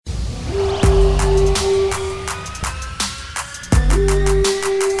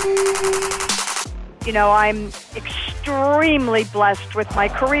You know, I'm extremely blessed with my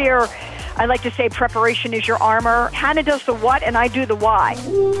career. I like to say preparation is your armor. Hannah does the what and I do the why.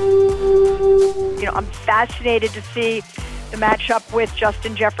 You know, I'm fascinated to see the matchup with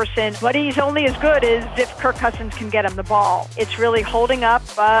Justin Jefferson, but he's only as good as if Kirk Cousins can get him the ball. It's really holding up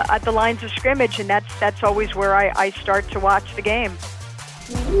at the lines of scrimmage, and that's always where I start to watch the game.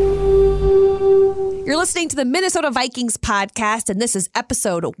 You're listening to the Minnesota Vikings podcast, and this is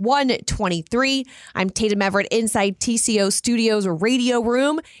episode 123. I'm Tatum Everett inside TCO Studios radio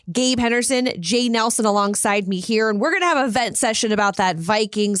room. Gabe Henderson, Jay Nelson alongside me here, and we're going to have a vent session about that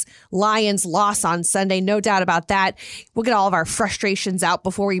Vikings-Lions loss on Sunday. No doubt about that. We'll get all of our frustrations out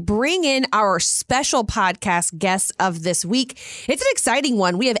before we bring in our special podcast guest of this week. It's an exciting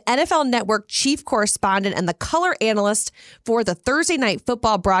one. We have NFL Network chief correspondent and the color analyst for the Thursday Night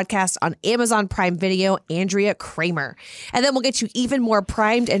Football broadcast on Amazon Prime Video, Andrea Kramer. And then we'll get you even more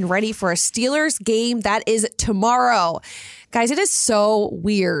primed and ready for a Steelers game that is tomorrow. Guys, it is so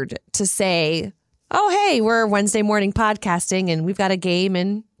weird to say, oh, hey, we're Wednesday morning podcasting and we've got a game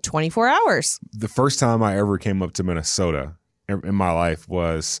in 24 hours. The first time I ever came up to Minnesota in my life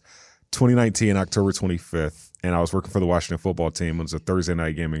was 2019, October 25th, and I was working for the Washington football team. It was a Thursday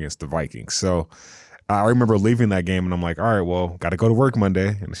night game against the Vikings. So I remember leaving that game and I'm like, all right, well, got to go to work Monday.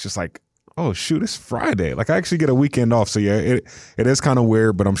 And it's just like, oh, shoot, it's Friday. Like I actually get a weekend off. So yeah, it is kind of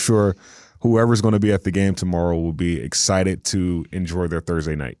weird, but I'm sure whoever's going to be at the game tomorrow will be excited to enjoy their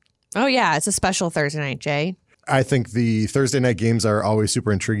Thursday night. Oh, yeah. It's a special Thursday night, Jay. I think the Thursday night games are always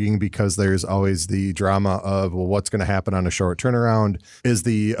super intriguing because there's always the drama of, well, what's going to happen on a short turnaround? Is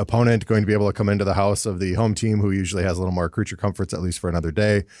the opponent going to be able to come into the house of the home team who usually has a little more creature comforts, at least for another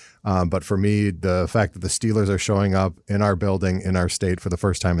day? But for me, the fact that the Steelers are showing up in our building, in our state for the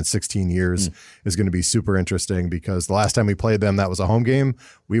first time in 16 years is going to be super interesting because the last time we played them, that was a home game.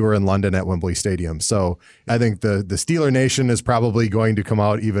 We were in London at Wembley Stadium. So I think the Steeler Nation is probably going to come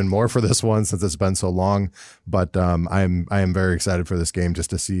out even more for this one since it's been so long. But I am very excited for this game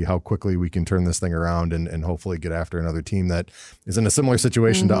just to see how quickly we can turn this thing around and hopefully get after another team that is in a similar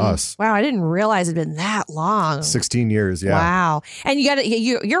situation to us. Wow, I didn't realize it'd been that long. 16 years, yeah. Wow. And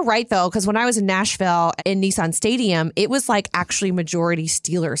you're right, though, because when I was in Nashville in Nissan Stadium, it was like actually majority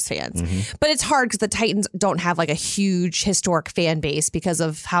Steelers fans. But it's hard because the Titans don't have like a huge historic fan base because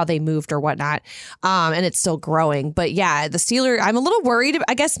of how they moved or whatnot. And it's still growing. But yeah, the Steelers, I'm a little worried,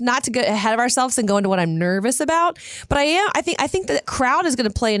 I guess, not to get ahead of ourselves and go into what I'm nervous about. But I think the crowd is going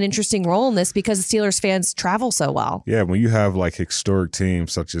to play an interesting role in this because the Steelers fans travel so well. Yeah, when you have like historic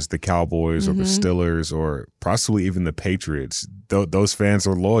teams such as the Cowboys or the Steelers or possibly even the Patriots, those fans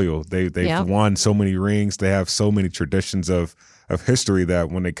are loyal. They've won so many rings. They have so many traditions of history that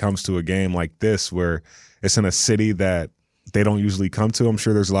when it comes to a game like this where it's in a city that they don't usually come to, I'm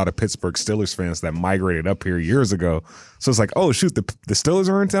sure there's a lot of Pittsburgh Steelers fans that migrated up here years ago. So it's like, oh shoot, the Steelers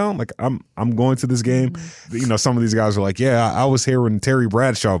are in town. Like I'm going to this game. You know, some of these guys are like, yeah, I was here when Terry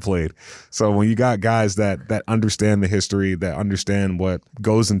Bradshaw played. So when you got guys that understand the history, that understand what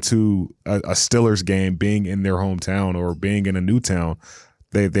goes into a Steelers game being in their hometown or being in a new town,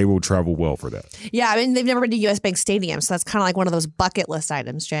 they will travel well for that. Yeah, I mean, they've never been to US Bank Stadium, so that's kind of like one of those bucket list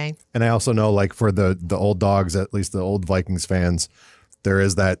items, Jay. And I also know, like, for the old dogs, at least the old Vikings fans, there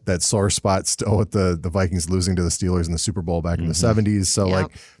is that sore spot still with the Vikings losing to the Steelers in the Super Bowl back in the 70s. So,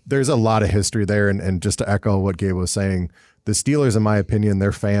 like, there's a lot of history there. And just to echo what Gabe was saying, the Steelers, in my opinion,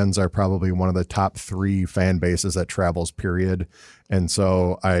 their fans are probably one of the top 3 fan bases that travels, period. And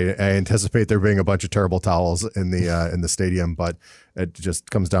so I anticipate there being a bunch of terrible towels in the stadium, but it just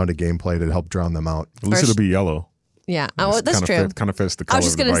comes down to gameplay to help drown them out. At least it'll be yellow. Yeah, that's true. Kind of fits the color. I was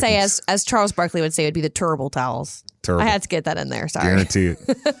just going to say, as Charles Barkley would say, it would be the terrible towels. Terrible. I had to get that in there. Sorry. Guarantee it.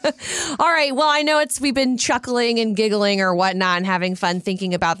 All right. Well, I know we've been chuckling and giggling or whatnot and having fun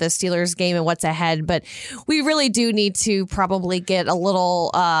thinking about the Steelers game and what's ahead, but we really do need to probably get a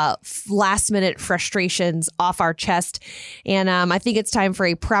little last minute frustrations off our chest. And I think it's time for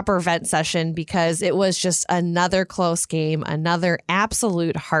a proper vent session because it was just another close game, another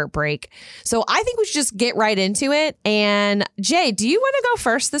absolute heartbreak. So I think we should just get right into it. And Jay, do you want to go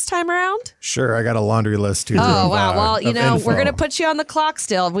first this time around? Sure. I got a laundry list here. Oh, wow. Well, you know, we're going to put you on the clock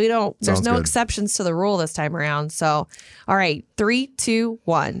still. There's no good. exceptions to the rule this time around. So, all right, 3, 2,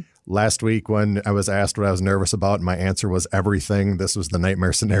 1. Last week when I was asked what I was nervous about, my answer was everything. This was the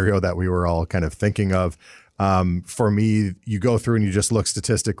nightmare scenario that we were all kind of thinking of. For me, you go through and you just look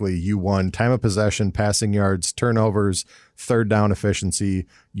statistically. You won time of possession, passing yards, turnovers, third down efficiency.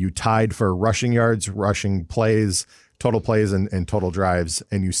 You tied for rushing yards, rushing plays, total plays, and total drives,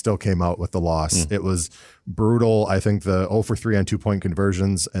 and you still came out with the loss. It was brutal. I think the 0 for 3 on 2-point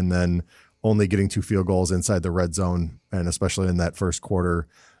conversions and then only getting 2 field goals inside the red zone, and especially in that first quarter,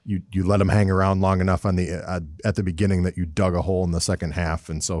 you let them hang around long enough on the at the beginning that you dug a hole in the second half.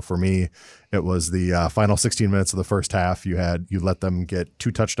 And so for me, it was the final 16 minutes of the first half. You let them get 2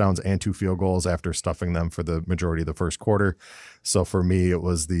 touchdowns and 2 field goals after stuffing them for the majority of the first quarter. So for me, it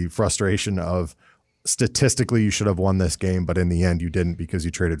was the frustration of statistically you should have won this game, but in the end you didn't because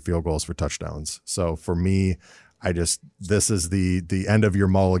you traded field goals for touchdowns. So for me, this is the end of your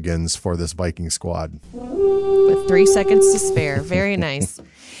mulligans for this Viking squad. With 3 seconds to spare. Very nice.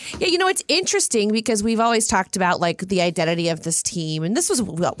 Yeah, it's interesting because we've always talked about like the identity of this team. And this was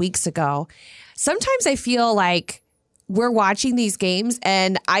weeks ago. Sometimes I feel like we're watching these games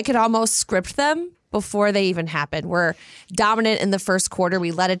and I could almost script them before they even happen. We're dominant in the first quarter.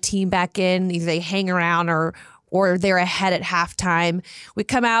 We let a team back in. Either they hang around or they're ahead at halftime. We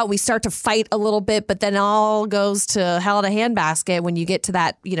come out, we start to fight a little bit, but then all goes to hell in a handbasket when you get to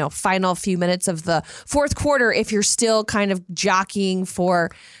that, final few minutes of the fourth quarter, if you're still kind of jockeying for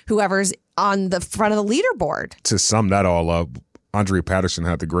whoever's on the front of the leaderboard. To sum that all up, Andre Patterson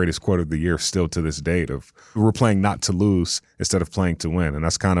had the greatest quote of the year still to this date of, we're playing not to lose instead of playing to win. And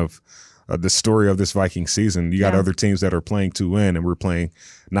that's kind of the story of this Viking season. You got other teams that are playing to win and we're playing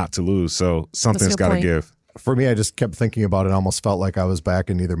not to lose. So something's got to give. For me, I just kept thinking about it. Almost felt like I was back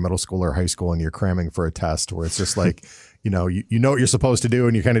in either middle school or high school and you're cramming for a test where it's just like, you know what you're supposed to do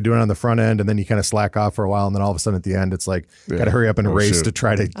and you're kind of doing it on the front end and then you kind of slack off for a while. And then all of a sudden at the end, it's like, got to hurry up and race to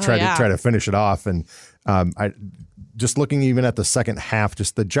try to finish it off. And I just looking even at the second half,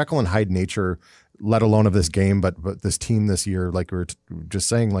 just the Jekyll and Hyde nature, let alone of this game, but this team this year, like we were just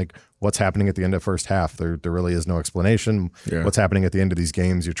saying, like what's happening at the end of first half, there really is no explanation. Yeah. What's happening at the end of these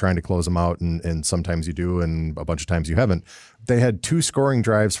games, you're trying to close them out, and sometimes you do, and a bunch of times you haven't. They had 2 scoring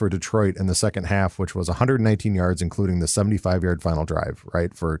drives for Detroit in the second half, which was 119 yards, including the 75-yard final drive,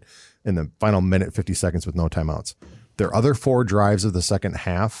 right, for in the final minute, 50 seconds with no timeouts. Their other 4 drives of the second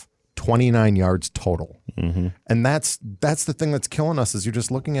half, 29 yards total. Mm-hmm. And that's the thing that's killing us is you're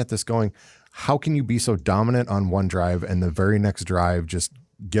just looking at this going, how can you be so dominant on one drive and the very next drive just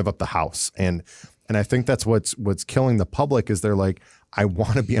give up the house? And I think that's what's killing the public is they're like, I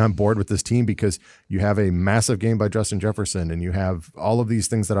want to be on board with this team because you have a massive game by Justin Jefferson and you have all of these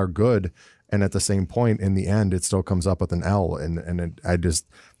things that are good. And at the same point, in the end, it still comes up with an L.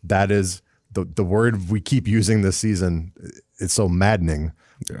 That is the word we keep using this season. It's so maddening.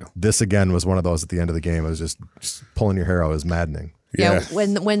 Yeah. This again was one of those at the end of the game. It was just pulling your hair out. It was maddening. Yeah,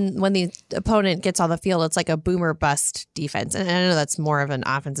 when the opponent gets on the field, it's like a boomer bust defense. And I know that's more of an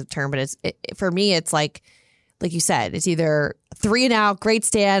offensive term, but for me, it's like you said, it's either 3 and out, great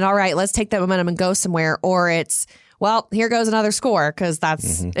stand, all right, let's take that momentum and go somewhere, or it's, well, here goes another score because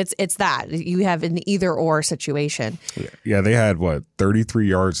that's it's that you have an either or situation. Yeah, they had 33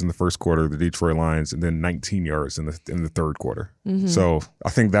 yards in the first quarter, the Detroit Lions, and then 19 yards in the third quarter. Mm-hmm. So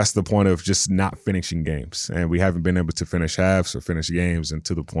I think that's the point of just not finishing games, and we haven't been able to finish halves or finish games, and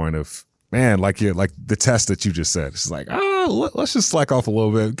to the point of like the test that you just said, it's like let's just slack off a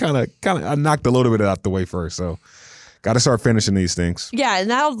little bit. Kind of, I knocked a little bit out the way first, so. Got to start finishing these things. Yeah, and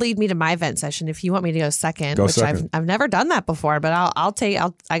that'll lead me to my vent session if you want me to go second. I've never done that before, but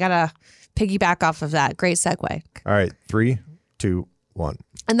I gotta piggyback off of that. Great segue. All right, 3, 2, 1.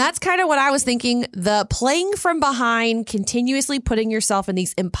 And that's kind of what I was thinking. The playing from behind, continuously putting yourself in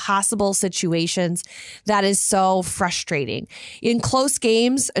these impossible situations, that is so frustrating. In close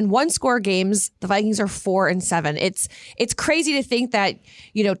games and 1-score games, the Vikings are 4-7. It's crazy to think that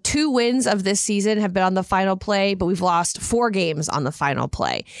 2 wins of this season have been on the final play, but we've lost 4 games on the final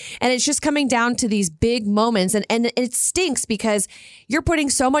play. And it's just coming down to these big moments, and it stinks because you're putting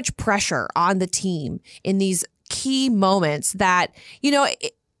so much pressure on the team in these key moments that,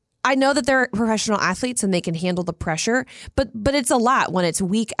 I know that they're professional athletes and they can handle the pressure, but it's a lot when it's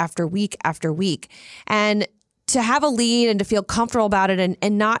week after week after week. And to have a lead and to feel comfortable about it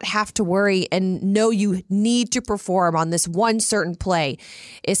and not have to worry and know you need to perform on this one certain play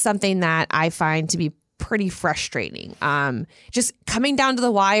is something that I find to be pretty frustrating. Just coming down to the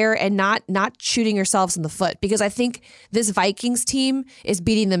wire and not shooting yourselves in the foot, because I think this Vikings team is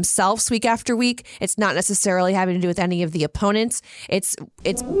beating themselves week after week. It's not necessarily having to do with any of the opponents. It's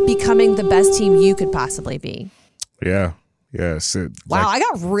becoming the best team you could possibly be. Yeah. Yes. Wow, I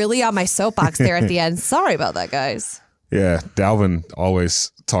got really on my soapbox there at the end. Sorry about that, guys. Yeah, Dalvin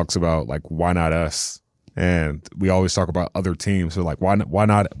always talks about why not us? And we always talk about other teams. So why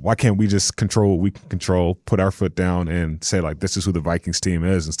not? Why can't we just control what we can control, put our foot down and say this is who the Vikings team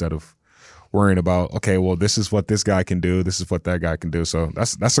is, instead of worrying about, okay, well, this is what this guy can do. This is what that guy can do. So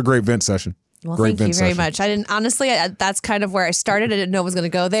that's a great vent session. Well, Great thank you very session. much. I didn't honestly. That's kind of where I started. I didn't know it was going to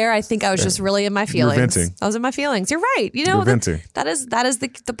go there. I think I was just really in my feelings. You're venting. I was in my feelings. You're right. You know, You're venting. that is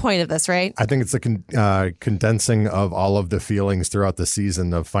the point of this, right? I think it's the condensing of all of the feelings throughout the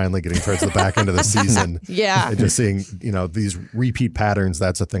season of finally getting towards the back end of the season. Yeah. And just seeing, these repeat patterns.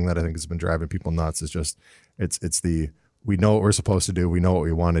 That's the thing that I think has been driving people nuts. Is just, it's the, we know what we're supposed to do. We know what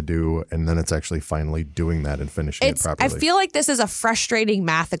we want to do. And then it's actually finally doing that and finishing it properly. I feel like this is a frustrating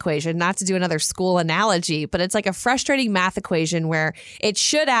math equation, not to do another school analogy, but it's like a frustrating math equation where it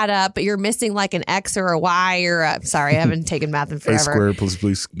should add up, but you're missing like an X or a Y or sorry, I haven't taken math in forever. A squared plus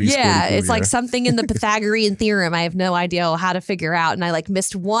B squared. Yeah, it's like something in the Pythagorean theorem. I have no idea how to figure out. And I like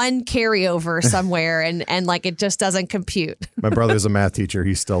missed one carryover somewhere and like it just doesn't compute. My brother's a math teacher.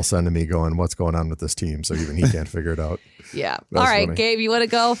 He's still sending me going, what's going on with this team? So even he can't figure it out. Yeah. That's all right, funny. Gabe, you want to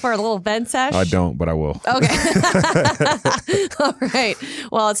go for a little vent sesh? I don't, but I will. Okay. All right.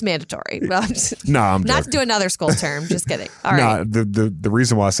 Well, it's mandatory. No, I'm not joking. to do another school term. Just kidding. All right. No, the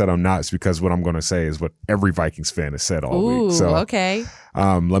reason why I said I'm not is because what I'm going to say is what every Vikings fan has said all Ooh, week. So, okay.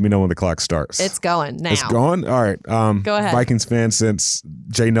 let me know when the clock starts. It's going now. It's going? All right. Go ahead. Vikings fans, since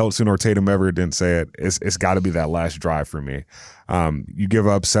Jay Nelson or Tatum Everett didn't say it, it's got to be that last drive for me. You give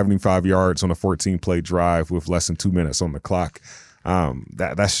up 75 yards on a 14-play drive with less than 2 minutes on the clock.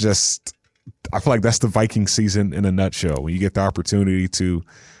 That's just, I feel like that's the Viking season in a nutshell. When you get the opportunity to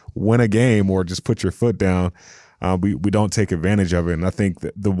win a game or just put your foot down, we don't take advantage of it. And I think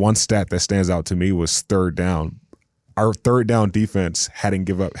the one stat that stands out to me was third down. Our third down defense hadn't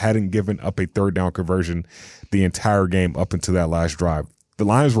given up a third down conversion the entire game up until that last drive. The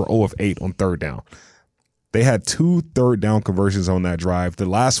Lions were 0 of 8 on third down. They had 2 third down conversions on that drive. The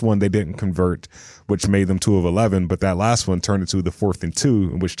last one they didn't convert, which made them 2 of 11, but that last one turned into the 4th and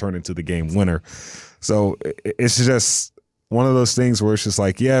 2, which turned into the game winner. So it's just one of those things where it's just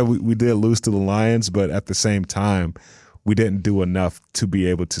like, yeah, we did lose to the Lions, but at the same time, we didn't do enough to be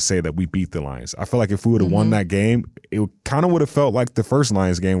able to say that we beat the Lions. I feel like if we would have won that game, it kind of would have felt like the first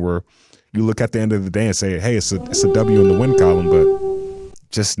Lions game where you look at the end of the day and say, hey, it's a W in the win column, but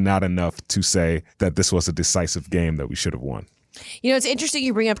just not enough to say that this was a decisive game that we should have won. You know, it's interesting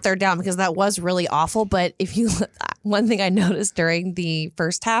you bring up third down because that was really awful. But if you, one thing I noticed during the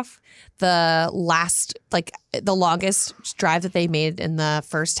first half, the longest drive that they made in the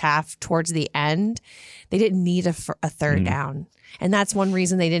first half towards the end, they didn't need a third down. And that's one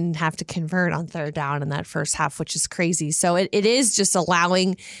reason they didn't have to convert on third down in that first half, which is crazy. So it is just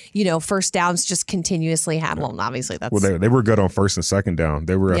allowing, first downs just continuously happen. Well, obviously that's... Well, they were good on first and second down.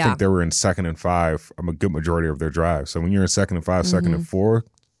 I think they were in 2nd and 5 a good majority of their drives. So when you're in 2nd and 5, 2nd and 4,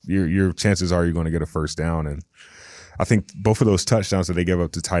 your chances are you're going to get a first down. And I think both of those touchdowns that they gave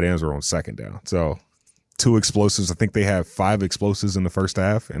up to tight ends were on second down. So 2 explosives. I think they have 5 explosives in the first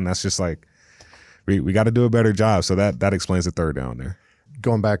half. And that's just like, we got to do a better job. So that explains the third down there.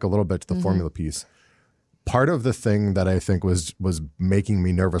 Going back a little bit to the formula piece, part of the thing that I think was making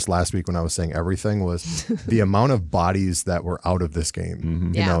me nervous last week when I was saying everything was the amount of bodies that were out of this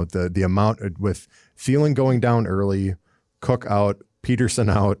game. Yeah. The amount with Thielen going down early, Cook out, Peterson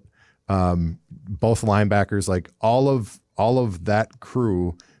out, both linebackers, like all of that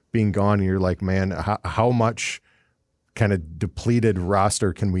crew being gone. And you're like, man, how much kind of depleted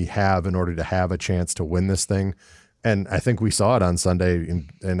roster can we have in order to have a chance to win this thing? And I think we saw it on Sunday,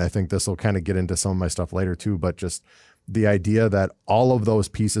 and I think this will kind of get into some of my stuff later too, but just the idea that all of those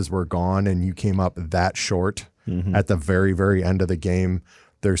pieces were gone and you came up that short at the very, very end of the game.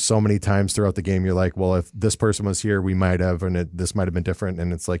 There's so many times throughout the game you're like, well, if this person was here, we might have, and this might have been different.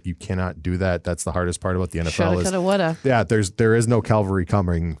 And it's like, you cannot do that. That's the hardest part about the NFL. Shoulda, coulda, woulda. Yeah, there is no cavalry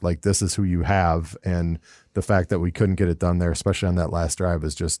coming. Like, this is who you have. And the fact that we couldn't get it done there, especially on that last drive,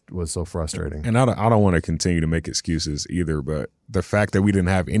 was so frustrating. And I don't want to continue to make excuses either, but the fact that we didn't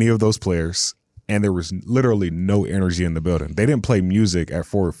have any of those players and there was literally no energy in the building. They didn't play music at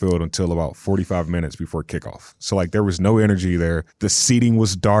Ford Field until about 45 minutes before kickoff. So like there was no energy there. The seating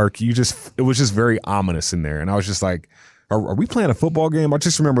was dark. It was just very ominous in there. And I was just like, are we playing a football game? I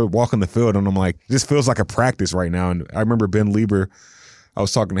just remember walking the field and I'm like, this feels like a practice right now. And I remember Ben Lieber, I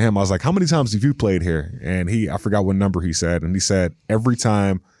was talking to him. I was like, how many times have you played here? And I forgot what number he said. And he said, every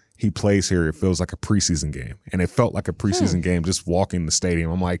time he plays here, it feels like a preseason game. And it felt like a preseason game just walking the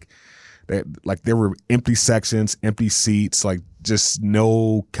stadium. I'm like there were empty sections, empty seats, like just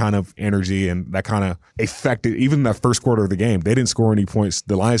no kind of energy. And that kind of affected even that first quarter of the game. They didn't score any points.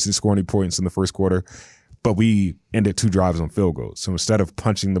 The Lions didn't score any points in the first quarter, but we ended 2 drives on field goals. So instead of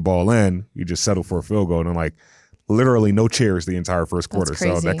punching the ball in, you just settled for a field goal. And like literally no chairs the entire first quarter.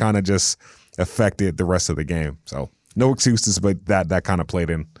 So that kind of just affected the rest of the game. So no excuses, but that kind of played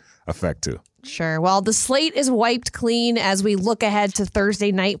in effect too. Sure. Well, the slate is wiped clean as we look ahead to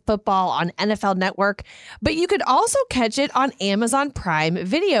Thursday Night Football on NFL Network, but you could also catch it on Amazon Prime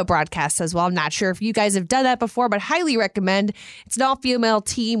Video broadcasts as well. I'm not sure if you guys have done that before, but highly recommend. It's an all-female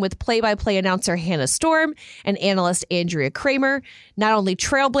team with play-by-play announcer Hannah Storm and analyst Andrea Kramer. Not only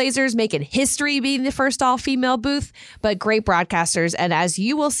trailblazers making history being the first all-female booth, but great broadcasters. And as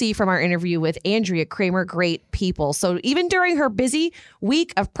you will see from our interview with Andrea Kramer, great people. So even during her busy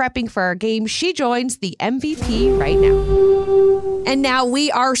week of prepping for our game, she joins the MVP right now. And now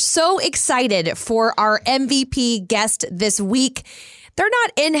we are so excited for our MVP guest this week. They're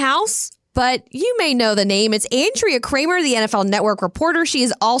not in-house, but you may know the name. It's Andrea Kramer, the NFL Network reporter. She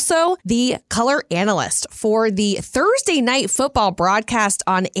is also the color analyst for the Thursday Night Football broadcast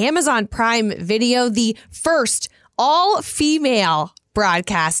on Amazon Prime Video, the first all-female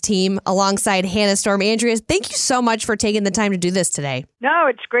broadcast team alongside Hannah Storm. Andrea, thank you so much for taking the time to do this today. No,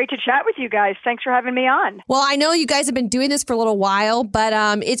 it's great to chat with you guys. Thanks for having me on. Well, I know you guys have been doing this for a little while, but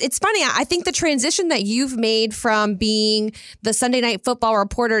it's funny. I think the transition that you've made from being the Sunday Night Football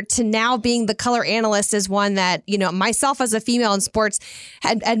reporter to now being the color analyst is one that, you know, myself as a female in sports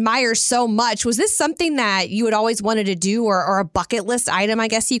admire so much. Was this something that you had always wanted to do or a bucket list item, I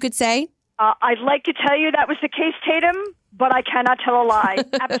guess you could say? I'd like to tell you that was the case, Tatum, but I cannot tell a lie.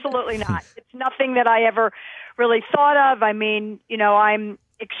 Absolutely not. It's nothing that I ever really thought of. I mean, you know, I'm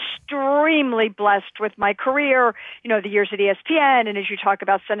extremely blessed with my career, you know, the years at ESPN, and as you talk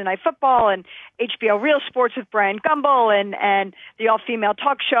about Sunday Night Football and HBO Real Sports with Brian Gumbel and the all-female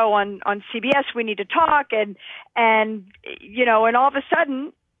talk show on CBS, We Need to Talk, and you know, and all of a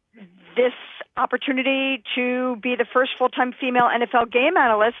sudden, this opportunity to be the first full-time female NFL game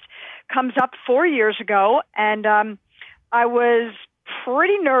analyst comes up 4 years ago, and I was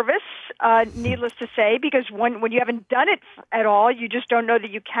pretty nervous, needless to say, because when you haven't done it at all, you just don't know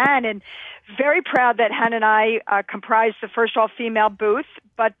that you can. And very proud that Hannah and I comprised the first all-female booth.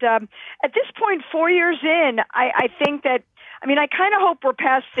 But at this point, 4 years in, I think that, I mean, I kind of hope we're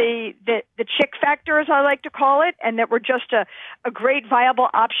past the chick factor, as I like to call it, and that we're just a great viable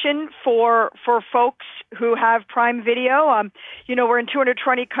option for folks who have Prime Video. You know, we're in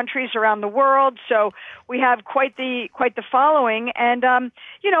 220 countries around the world, so we have quite the following. And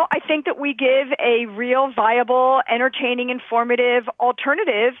you know, I think that we give a real, viable, entertaining, informative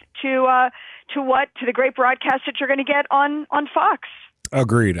alternative to the great broadcast that you're going to get on Fox.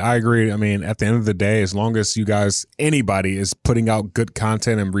 Agreed. I agree. I mean, at the end of the day, as long as you guys, anybody is putting out good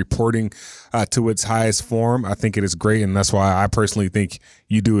content and reporting to its highest form, I think it is great. And that's why I personally think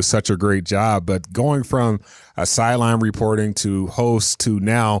you do such a great job. But going from a sideline reporting to host to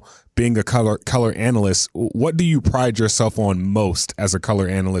now being a color analyst, what do you pride yourself on most as a color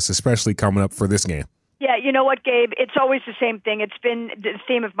analyst, especially coming up for this game? Yeah, you know what, Gabe? It's always the same thing. It's been the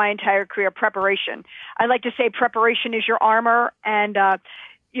theme of my entire career, preparation. I like to say preparation is your armor, and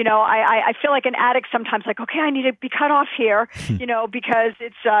you know, I feel like an addict sometimes, like, okay, I need to be cut off here, you know, because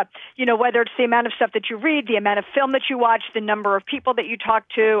it's, you know, whether it's the amount of stuff that you read, the amount of film that you watch, the number of people that you talk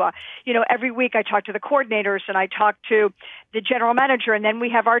to. You know, every week I talk to the coordinators and I talk to the general manager, and then we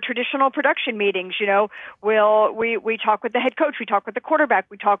have our traditional production meetings. You know, we talk with the head coach, we talk with the quarterback,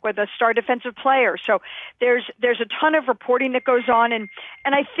 we talk with a star defensive player. So there's a ton of reporting that goes on, and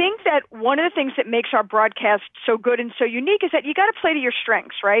I think that one of the things that makes our broadcast so good and so unique is that you got to play to your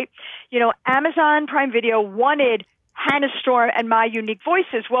strengths, right? You know, Amazon Prime Video wanted Hannah Storm and my unique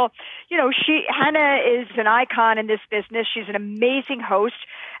voices. Well, you know, Hannah is an icon in this business. She's an amazing host,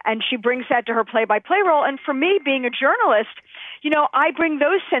 and she brings that to her play-by-play role. And for me, being a journalist, you know, I bring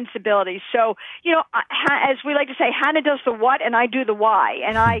those sensibilities. So, you know, as we like to say, Hannah does the what and I do the why.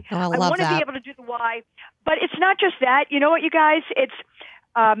 And I want to be able to do the why. But it's not just that. You know what, you guys? It's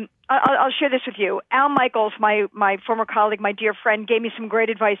I'll share this with you. Al Michaels, my former colleague, my dear friend, gave me some great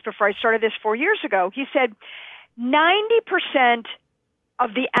advice before I started this 4 years ago. He said, 90%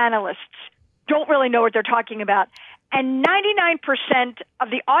 of the analysts don't really know what they're talking about, and 99% of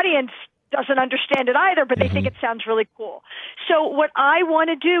the audience doesn't understand it either, but they think it sounds really cool. So what I want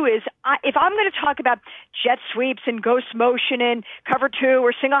to do is, if I'm going to talk about jet sweeps and ghost motion and cover two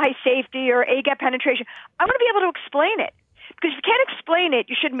or single high safety or A-gap penetration, I want to be able to explain it. Because if you can't explain it,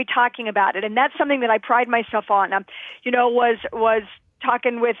 you shouldn't be talking about it. And that's something that I pride myself on. You know, was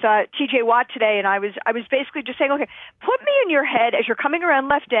talking with TJ Watt today, and I was basically just saying, okay, put me in your head as you're coming around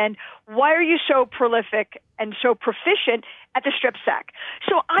left end. Why are you so prolific and so proficient at the strip sack?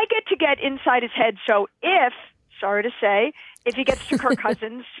 So I get inside his head. So sorry to say, if he gets to Kirk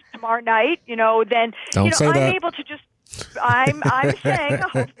Cousins tomorrow night, you know, then I'm able to just. I'm saying,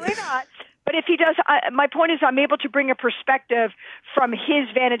 hopefully not. But if he does, my point is I'm able to bring a perspective from his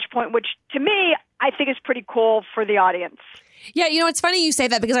vantage point, which to me, I think is pretty cool for the audience. Yeah, it's funny you say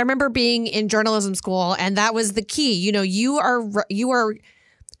that because I remember being in journalism school, and that was the key. You are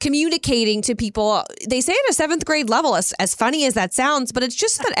communicating to people. They say at a 7th grade level, as funny as that sounds, but it's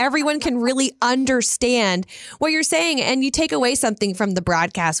just that everyone can really understand what you're saying, and you take away something from the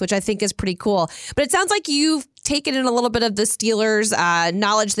broadcast, which I think is pretty cool. But it sounds like you've taken in a little bit of the Steelers'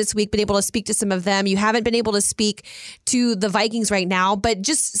 knowledge this week, been able to speak to some of them. You haven't been able to speak to the Vikings right now, but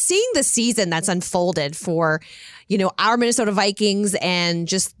just seeing the season that's unfolded for, our Minnesota Vikings and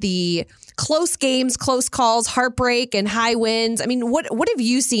just the close games, close calls, heartbreak, and high wins. I mean, what have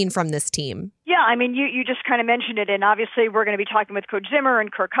you seen from this team? Yeah, I mean, you just kind of mentioned it, and obviously we're going to be talking with Coach Zimmer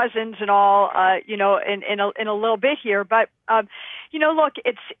and Kirk Cousins and all, in a little bit here. But look,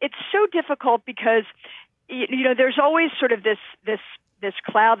 it's so difficult because there's always sort of this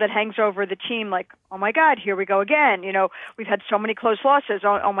cloud that hangs over the team, like, oh my God, here we go again. We've had so many close losses.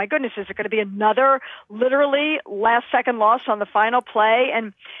 Oh my goodness, is it going to be another literally last second loss on the final play?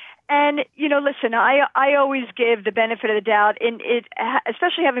 And listen, I always give the benefit of the doubt in it,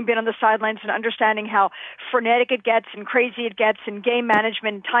 especially having been on the sidelines and understanding how frenetic it gets and crazy it gets, and game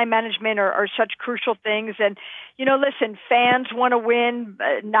management and time management are such crucial things. And, listen, fans want to win,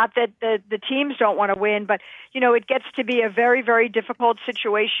 not that the teams don't want to win, but, it gets to be a very, very difficult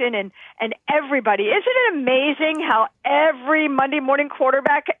situation. And everybody, isn't it amazing how every Monday morning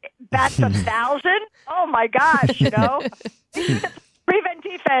quarterback bats 1,000? Oh my gosh, prevent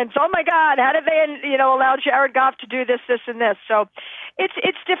defense. Oh my God, how did they, allow Jared Goff to do this, and this? So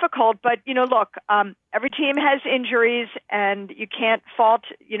it's difficult, but look, every team has injuries, and you can't fault,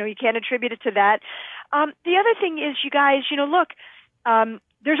 you can't attribute it to that. The other thing is, you guys, look,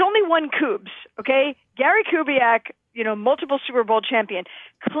 there's only one Cougs, okay? Gary Kubiak, multiple Super Bowl champion.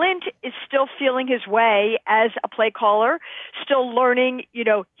 Clint is still feeling his way as a play caller, still learning,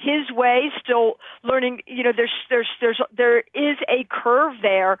 his way, still learning, there is a curve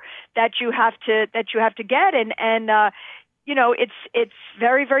there that you have to get. And it's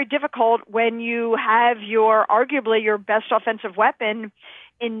very, very difficult when you have arguably your best offensive weapon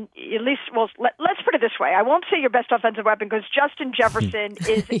in at least, let's put it this way. I won't say your best offensive weapon because Justin Jefferson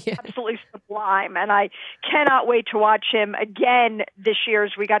is absolutely sublime, and I cannot wait to watch him again this year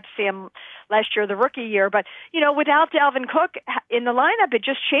as we got to see him last year, the rookie year. But, without Dalvin Cook in the lineup, it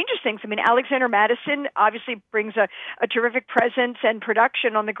just changes things. I mean, Alexander Mattison obviously brings a terrific presence and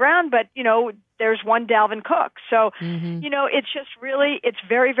production on the ground, but, there's one Dalvin Cook. So, it's just really, it's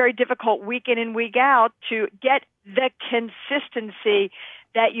very, very difficult week in and week out to get the consistency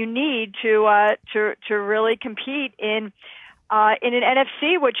that you need to really compete in an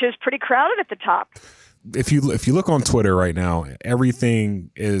NFC, which is pretty crowded at the top. If you look on Twitter right now,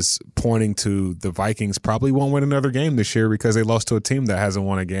 everything is pointing to the Vikings probably won't win another game this year because they lost to a team that hasn't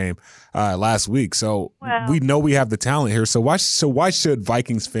won a game last week. So we know we have the talent here. So why should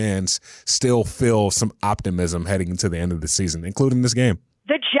Vikings fans still feel some optimism heading into the end of the season, including this game?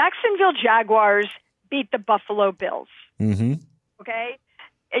 The Jacksonville Jaguars beat the Buffalo Bills. Mm-hmm. Okay?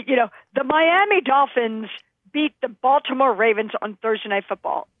 The Miami Dolphins beat the Baltimore Ravens on Thursday Night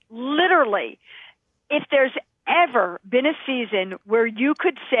Football. Literally, if there's ever been a season where you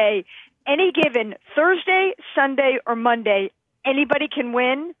could say any given Thursday, Sunday, or Monday, anybody can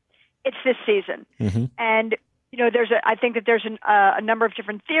win, it's this season. Mm-hmm. And, I think that there's a number of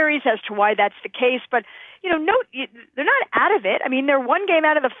different theories as to why that's the case, but, they're not out of it. I mean, they're one game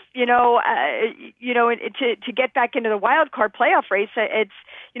out of to get back into the wild card playoff race. It's,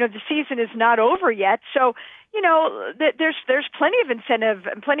 the season is not over yet. So, there's plenty of incentive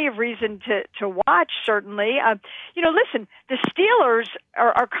and plenty of reason to watch, certainly. Listen, the Steelers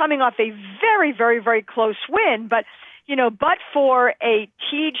are coming off a very, very, very close win, but for a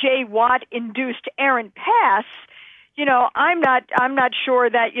T.J. Watt-induced errant pass, I'm not sure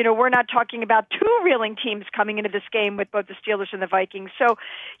that, we're not talking about two reeling teams coming into this game with both the Steelers and the Vikings. So,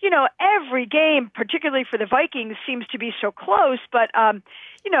 every game, particularly for the Vikings, seems to be so close, but,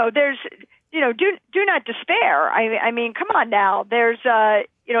 there's, do not despair. I mean, come on now. There's,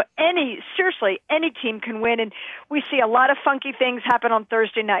 any team can win, and we see a lot of funky things happen on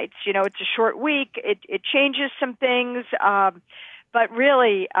Thursday nights. It's a short week. It changes some things, but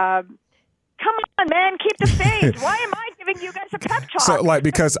really, come on, man, keep the faith. Why am I giving you guys a pep talk? So,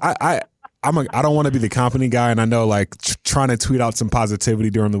 because I don't want to be the company guy, and I know like trying to tweet out some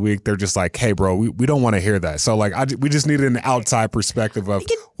positivity during the week, they're just like, hey, bro, we don't want to hear that. So like we just needed an outside perspective of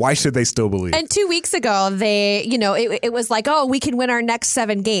why should they still believe. And 2 weeks ago, it was like, oh, we can win our next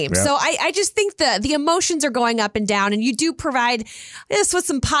 7 games. Yeah. So I just think the emotions are going up and down, and you do provide us with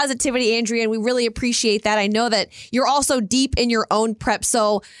some positivity, Andrea, and we really appreciate that. I know that you're also deep in your own prep.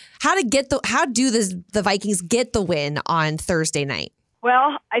 So how do the Vikings get the win on Thursday night?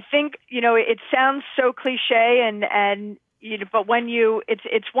 Well, I think, it sounds so cliche and but when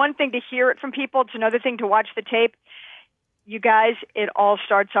it's one thing to hear it from people. It's another thing to watch the tape. You guys, it all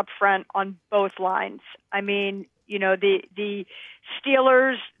starts up front on both lines. I mean, the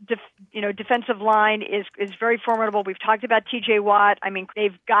Steelers, defensive line is very formidable. We've talked about TJ Watt. I mean,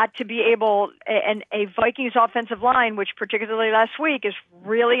 they've got to be able, and a Vikings offensive line, which particularly last week is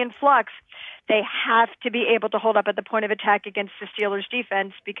really in flux. They have to be able to hold up at the point of attack against the Steelers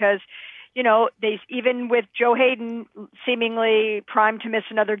defense because, they, even with Joe Hayden seemingly primed to miss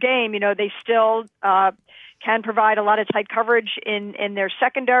another game, they still can provide a lot of tight coverage in their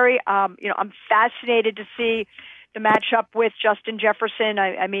secondary. I'm fascinated to see the matchup with Justin Jefferson.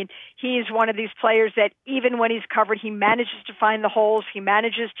 I mean, he's one of these players that even when he's covered, he manages to find the holes. He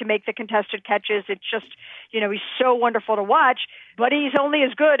manages to make the contested catches. It's just, he's so wonderful to watch, but he's only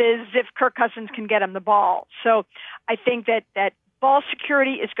as good as if Kirk Cousins can get him the ball. So I think that ball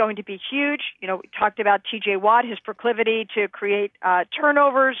security is going to be huge. We talked about TJ Watt, his proclivity to create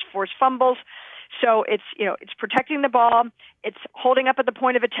turnovers, force fumbles. So it's protecting the ball. It's holding up at the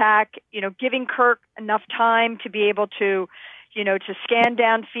point of attack, giving Kirk enough time to be able to, to scan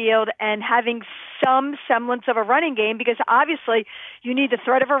downfield and having some semblance of a running game because obviously you need the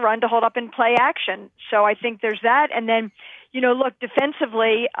threat of a run to hold up and play action. So I think there's that. And then, look,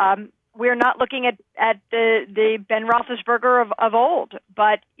 defensively, we're not looking at the Ben Roethlisberger of old,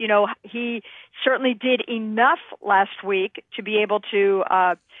 but, he certainly did enough last week to be able to,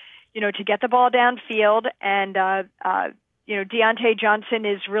 to get the ball downfield. And, Deontay Johnson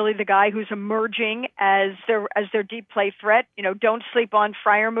is really the guy who's emerging as their deep play threat. Don't sleep on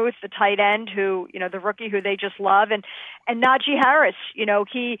Freiermuth, the tight end who, the rookie who they just love. And Najee Harris,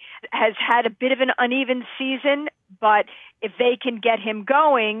 he has had a bit of an uneven season, but if they can get him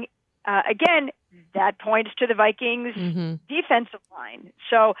going, again, that points to the Vikings defensive line.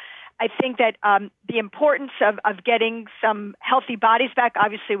 So I think that the importance of getting some healthy bodies back,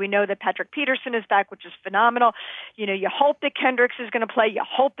 obviously we know that Patrick Peterson is back, which is phenomenal. You hope that Kendricks is going to play. You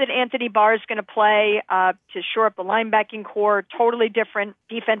hope that Anthony Barr is going to play to shore up the linebacking core. Totally different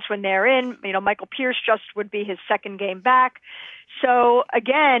defense when they're in. Michael Pierce just would be his second game back. So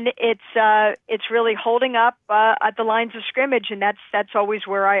again, it's really holding up at the lines of scrimmage, and that's always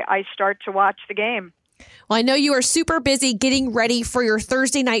where I start to watch the game. Well, I know you are super busy getting ready for your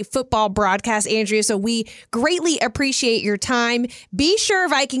Thursday night football broadcast, Andrea, so we greatly appreciate your time. Be sure,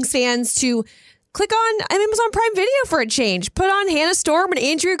 Vikings fans, to click on Amazon Prime Video for a change. Put on Hannah Storm and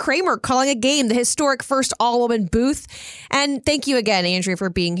Andrea Kramer calling a game, the historic first all-woman booth. And thank you again, Andrea,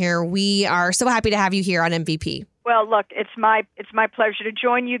 for being here. We are so happy to have you here on MVP. Well, look, it's my pleasure to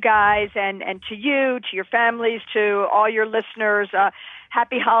join you guys and to you, to your families, to all your listeners.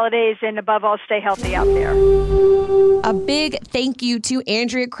 Happy holidays, and above all, stay healthy out there. A big thank you to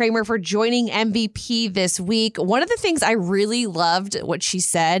Andrea Kramer for joining MVP this week. One of the things I really loved what she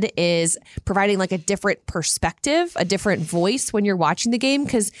said is providing like a different perspective, a different voice when you're watching the game,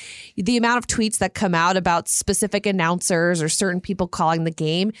 because the amount of tweets that come out about specific announcers or certain people calling the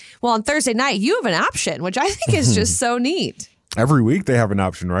game. Well, on Thursday night, you have an option, which I think is just so neat. Every week they have an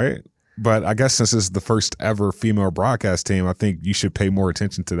option, right? But I guess since it's the first ever female broadcast team, I think you should pay more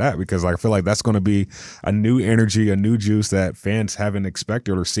attention to that because I feel like that's going to be a new energy, a new juice that fans haven't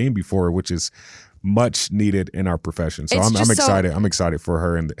expected or seen before, which is much needed in our profession. So I'm excited. I'm excited for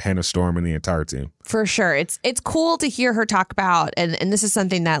her and Hannah Storm and the entire team. For sure. It's cool to hear her talk about, and this is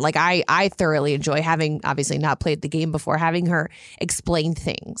something that like I thoroughly enjoy, having obviously not played the game before, having her explain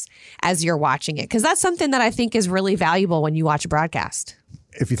things as you're watching it, because that's something that I think is really valuable when you watch a broadcast.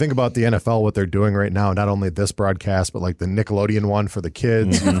 If you think about the NFL, what they're doing right now, not only this broadcast, but like the Nickelodeon one for the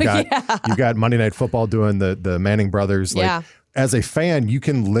kids, you've got Monday Night Football doing the Manning brothers. Like, as a fan, you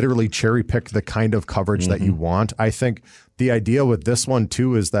can literally cherry pick the kind of coverage that you want. I think the idea with this one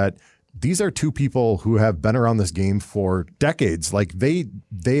too is that these are two people who have been around this game for decades. Like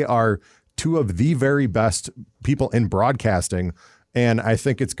they are two of the very best people in broadcasting. And I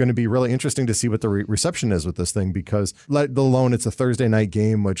think it's going to be really interesting to see what the reception is with this thing, because let alone it's a Thursday night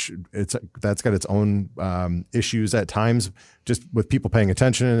game, which that's got its own issues at times, just with people paying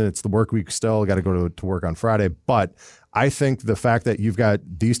attention. And it's the work week still, got to go to work on Friday. But I think the fact that you've got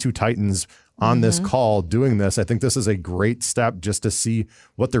these two Titans on this call doing this, I think this is a great step just to see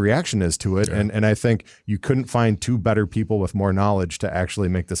what the reaction is to it. Yeah. And I think you couldn't find two better people with more knowledge to actually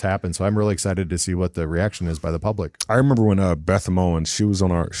make this happen. So I'm really excited to see what the reaction is by the public. I remember when Beth Moen, she was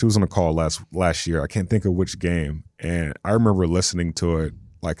on a call last year. I can't think of which game. And I remember listening to it,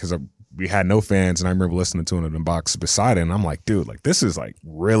 like, because we had no fans, and I remember listening to it in the box beside it, and I'm like, dude, like, this is like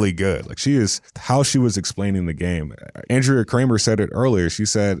really good. Like, how she was explaining the game. Andrea Kramer said it earlier. She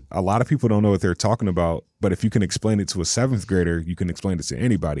said a lot of people don't know what they're talking about, but if you can explain it to a 7th grader, you can explain it to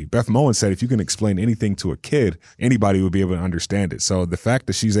anybody. Beth Moen said if you can explain anything to a kid, anybody would be able to understand it. So the fact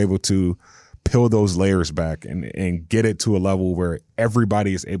that she's able to peel those layers back and get it to a level where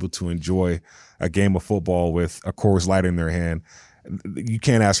everybody is able to enjoy a game of football with a Coors Light in their hand, you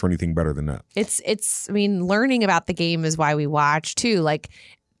can't ask for anything better than that. I mean, learning about the game is why we watch too. Like,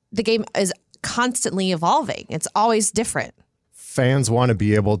 the game is constantly evolving. It's always different. Fans want to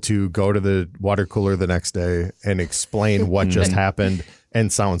be able to go to the water cooler the next day and explain what just happened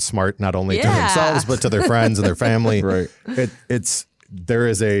and sound smart, not only to themselves, but to their friends and their family. Right. There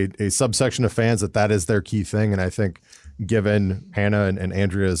is a subsection of fans that is their key thing. And I think given Hannah and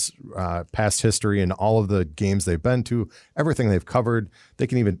Andrea's past history and all of the games they've been to, everything they've covered, they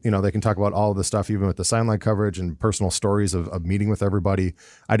can even, they can talk about all of the stuff, even with the sideline coverage and personal stories of meeting with everybody.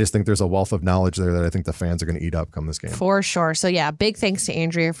 I just think there's a wealth of knowledge there that I think the fans are going to eat up come this game. For sure. So yeah, big thanks to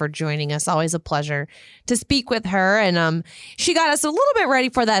Andrea for joining us. Always a pleasure to speak with her. And she got us a little bit ready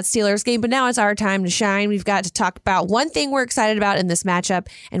for that Steelers game, but now it's our time to shine. We've got to talk about one thing we're excited about in this matchup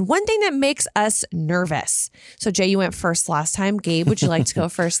and one thing that makes us nervous. So Jay, you went first last time. Gabe, would you like to go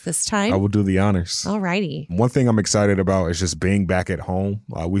first this time? I will do the honors. All righty. One thing I'm excited about is just being back at home.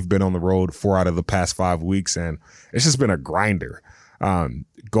 We've been on the road 4 out of the past 5 weeks, and it's just been a grinder.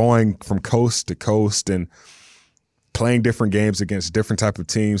 Going from coast to coast and playing different games against different type of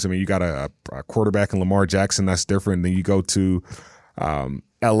teams. I mean, you got a quarterback in Lamar Jackson that's different. Then you go to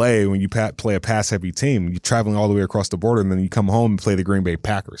LA when you play a pass-heavy team. You're traveling all the way across the border, and then you come home and play the Green Bay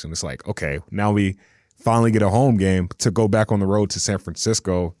Packers. And it's like, okay, now we finally get a home game to go back on the road to San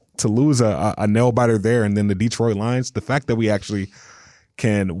Francisco to lose a nail-biter there, and then the Detroit Lions. The fact that we actually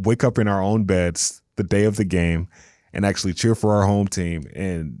can wake up in our own beds the day of the game and actually cheer for our home team,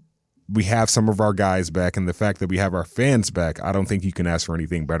 and we have some of our guys back, and the fact that we have our fans back, I don't think you can ask for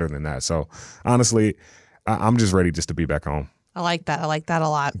anything better than that. So honestly, I'm just ready just to be back home. I like that. I like that a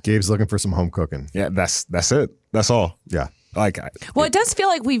lot. Gabe's looking for some home cooking. Yeah, that's it. That's all. Yeah. It does feel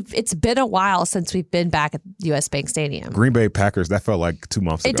like it's been a while since we've been back at US Bank Stadium. Green Bay Packers, that felt like 2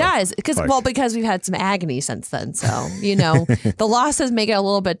 months ago. It does, because we've had some agony since then. So, the losses make it a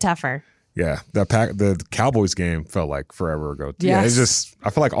little bit tougher. Yeah, the Cowboys game felt like forever ago. Yes. Yeah, it's just, I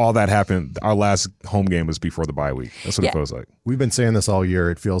feel like all that happened. Our last home game was before the bye week. That's what it feels like. We've been saying this all year.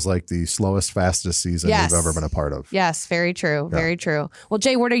 It feels like the slowest, fastest season we've ever been a part of. Yes, very true. Yeah. Very true. Well,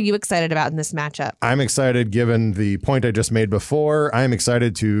 Jay, what are you excited about in this matchup? I'm excited, given the point I just made before. I'm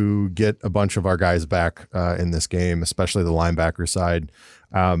excited to get a bunch of our guys back in this game, especially the linebacker side.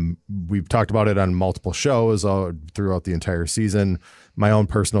 We've talked about it on multiple shows throughout the entire season. My own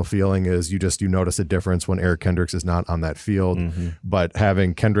personal feeling is you notice a difference when Eric Kendricks is not on that field. Mm-hmm. But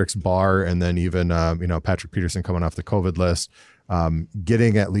having Kendricks, Barr, and then even Patrick Peterson coming off the COVID list,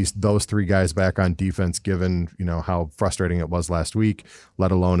 getting at least those 3 guys back on defense, given how frustrating it was last week,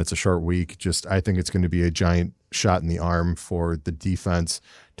 let alone it's a short week. Just I think it's going to be a giant shot in the arm for the defense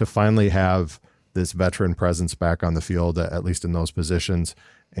to finally have this veteran presence back on the field, at least in those positions.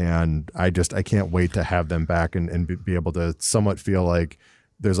 And I can't wait to have them back and be able to somewhat feel like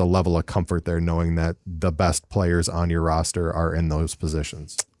there's a level of comfort there, knowing that the best players on your roster are in those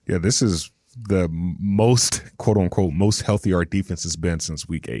positions. Yeah, this is the most, quote unquote, most healthy our defense has been since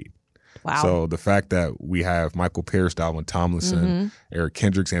week 8. Wow. So the fact that we have Michael Pierce, Dalvin Tomlinson, Eric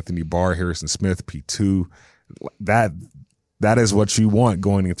Kendricks, Anthony Barr, Harrison Smith, P2, that is what you want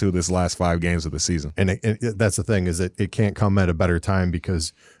going into this last 5 games of the season. And that's the thing, is it can't come at a better time,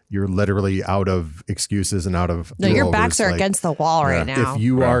 because you're literally out of excuses and out of your backs are against the wall right now.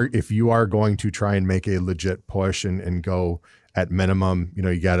 If you are going to try and make a legit push and go at minimum,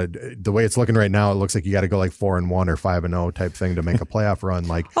 you got to, the way it's looking right now, it looks like you got to go like 4-1 or 5-0 type thing to make a playoff run.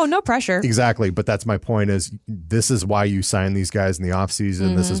 Like, oh, no pressure. Exactly. But that's my point, is this is why you signed these guys in the offseason.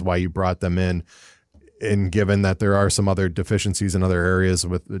 Mm-hmm. This is why you brought them in. And given that there are some other deficiencies in other areas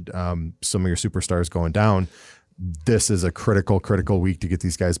with some of your superstars going down, this is a critical week to get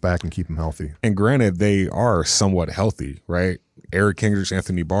these guys back and keep them healthy. And granted, they are somewhat healthy, right? Eric Kendricks,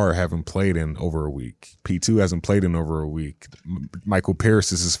 Anthony Barr haven't played in over a week. P2 hasn't played in over a week. Michael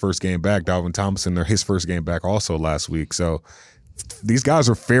Pierce is his first game back. Dalvin Thompson, his first game back also last week. So these guys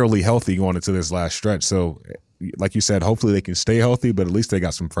are fairly healthy going into this last stretch. So like you said, hopefully they can stay healthy, but at least they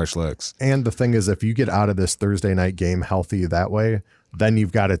got some fresh legs. And the thing is, if you get out of this Thursday night game healthy that way, then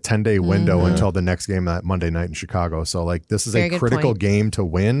you've got a 10-day window until the next game that Monday night in Chicago. So like this is a critical game to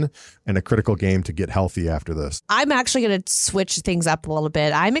win and a critical game to get healthy after this. I'm actually going to switch things up a little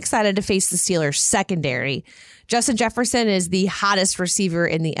bit. I'm excited to face the Steelers secondary. Justin Jefferson is the hottest receiver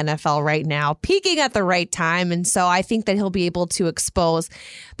in the NFL right now, peaking at the right time. And so I think that he'll be able to expose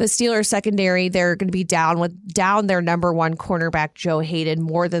the Steelers secondary. They're going to be down their number one cornerback, Joe Hayden,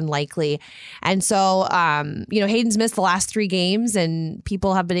 more than likely. And so, Hayden's missed the last 3 games and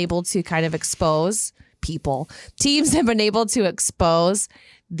people have been able to kind of teams have been able to expose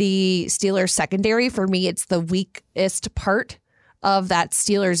the Steelers secondary. For me, it's the weakest part of that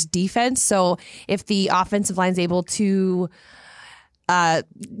Steelers defense. So if the offensive line is able to,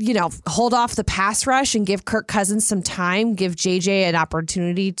 hold off the pass rush and give Kirk Cousins some time, give JJ an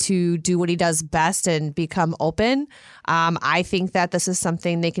opportunity to do what he does best and become open, I think that this is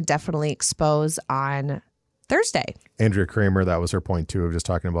something they can definitely expose on Thursday. Andrea Kramer, that was her point too, of just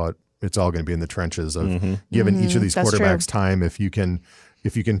talking about it's all going to be in the trenches of giving each of these quarterbacks time. If you can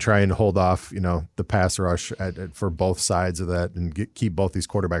try and hold off, the pass rush for both sides of that and keep both these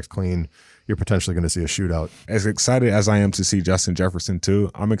quarterbacks clean, you're potentially going to see a shootout. As excited as I am to see Justin Jefferson too,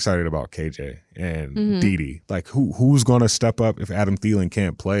 I'm excited about KJ and Dede. Like who's going to step up if Adam Thielen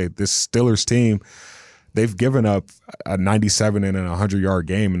can't play? This Steelers team, they've given up a 97 and a 100-yard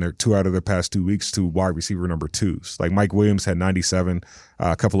game in their 2 out of their past 2 weeks to wide receiver number 2s. Like Mike Williams had 97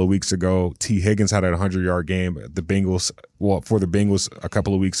 a couple of weeks ago. T. Higgins had a 100-yard game for the Bengals a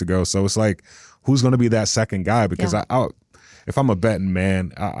couple of weeks ago. So it's like, who's going to be that second guy? Because if I'm a betting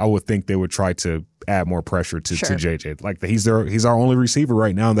man, I would think they would try to add more pressure to JJ. Like he's our only receiver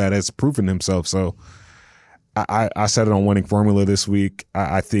right now that has proven himself. So I said it on Winning Formula this week.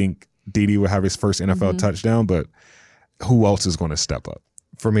 I think Dede will have his first NFL touchdown, but who else is going to step up?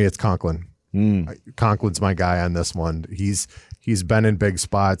 For me, it's Conklin. Conklin's my guy on this one. He's been in big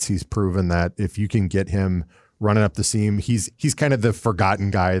spots. He's proven that if you can get him running up the seam, he's kind of the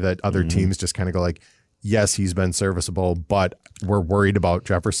forgotten guy that other teams just kind of go like, yes, he's been serviceable, but we're worried about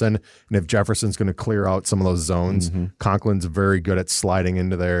Jefferson. And if Jefferson's going to clear out some of those zones, Conklin's very good at sliding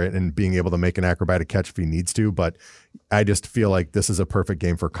into there and being able to make an acrobatic catch if he needs to. But I just feel like this is a perfect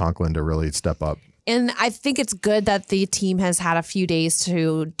game for Conklin to really step up. And I think it's good that the team has had a few days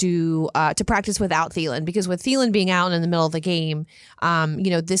to practice without Thielen, because with Thielen being out in the middle of the game,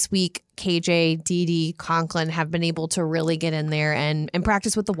 this week, KJ, Dede, Conklin have been able to really get in there and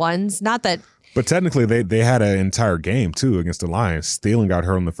practice with the ones. Not that. But technically, they had an entire game too against the Lions. Thielen got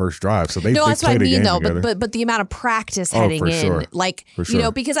hurt on the first drive, so they that's played what I mean, though. Together. But the amount of practice heading in,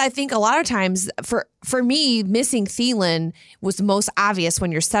 sure. Because I think a lot of times for me, missing Thielen was most obvious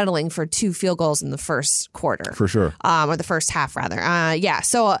when you're settling for 2 field goals in the first quarter, for sure, or the first half rather.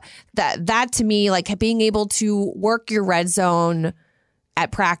 So that to me, like being able to work your red zone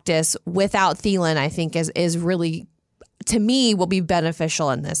at practice without Thielen, I think is really, to me, will be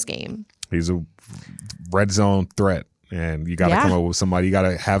beneficial in this game. He's a red zone threat, and you got to come up with somebody. You got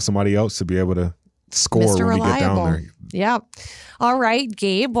to have somebody else to be able to score Mr. when Reliable. you get down there. Yep. All right,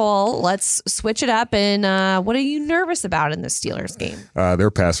 Gabe. Well, let's switch it up. And what are you nervous about in the Steelers game?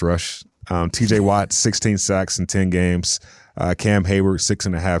 Their pass rush. TJ Watt, 16 sacks in 10 games. Cam Hayward,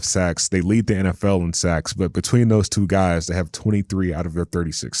 6.5 sacks. They lead the NFL in sacks, but between those two guys, they have 23 out of their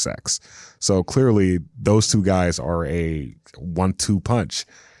 36 sacks. So clearly, those two guys are a 1-2 punch.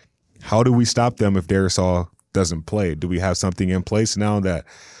 How do we stop them if Darisaw doesn't play? Do we have something in place now that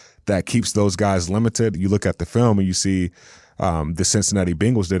keeps those guys limited? You look at the film and you see the Cincinnati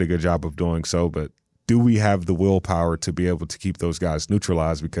Bengals did a good job of doing so, but do we have the willpower to be able to keep those guys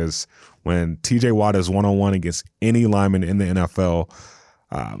neutralized? Because when TJ Watt is one-on-one against any lineman in the NFL,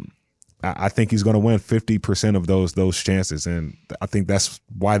 I think he's going to win 50% of those chances. And I think that's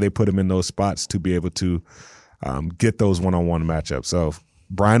why they put him in those spots, to be able to get those one-on-one matchups. So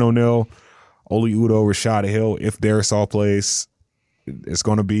Brian O'Neill, Oli Udoh, Rashad Hill, if Darisaw plays, it's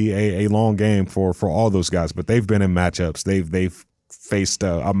going to be a long game for all those guys. But they've been in matchups. They've faced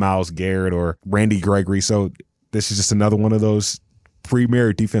a Myles Garrett or Randy Gregory. So this is just another one of those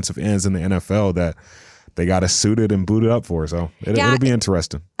premier defensive ends in the NFL they got us suited and booted up for. So it'll be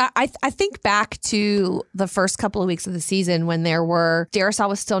interesting. I think back to the first couple of weeks of the season when Darrisaw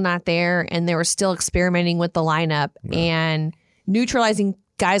was still not there and they were still experimenting with the lineup and neutralizing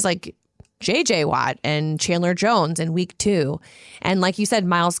guys like JJ Watt and Chandler Jones in week 2. And like you said,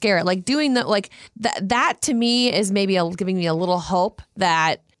 Myles Garrett, like doing that to me is maybe giving me a little hope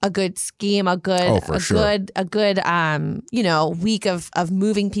that a good scheme, a good week of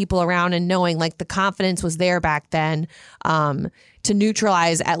moving people around and knowing like the confidence was there back then to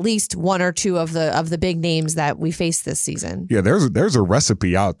neutralize at least one or two of the big names that we faced this season. Yeah, there's a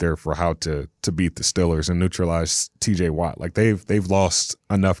recipe out there for how to beat the Steelers and neutralize TJ Watt. Like they've lost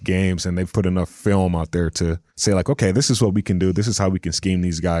enough games and they've put enough film out there to say like, okay, this is what we can do. This is how we can scheme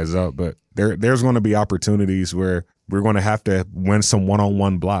these guys up. But there's going to be opportunities where we're going to have to win some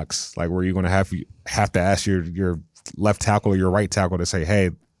one-on-one blocks, like where you're going to have to ask your left tackle or your right tackle to say, hey,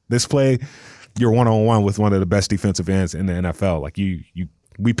 this play, you're one-on-one with one of the best defensive ends in the NFL. Like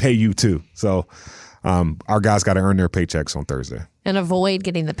we pay you too. So our guys got to earn their paychecks on Thursday. And avoid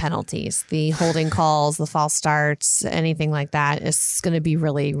getting the penalties, the holding calls, the false starts, anything like that is going to be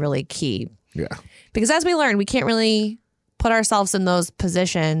really, really key. Yeah. Because as we learned, we can't really put ourselves in those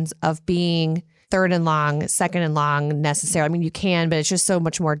positions of being third and long, second and long necessarily. I mean, you can, but it's just so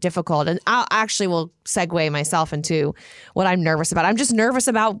much more difficult. And I actually will segue myself into what I'm nervous about. I'm just nervous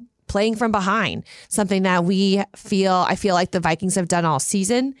about playing from behind, something that I feel like the Vikings have done all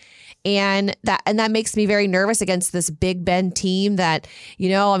season. And that makes me very nervous against this Big Ben team that,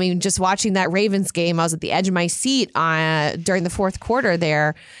 just watching that Ravens game, I was at the edge of my seat during the fourth quarter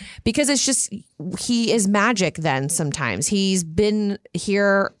there, because it's just, he is magic then sometimes. He's been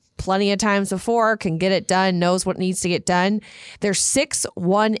here plenty of times before, can get it done, knows what needs to get done. They're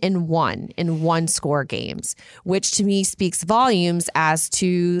 6-1-1 in one-score games, which to me speaks volumes as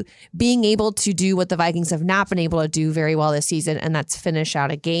to being able to do what the Vikings have not been able to do very well this season, and that's finish out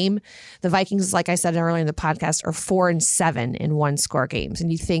a game. The Vikings, like I said earlier in the podcast, are 4-7 in one-score games.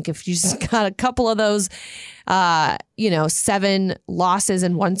 And you think if you just got a couple of those 7 losses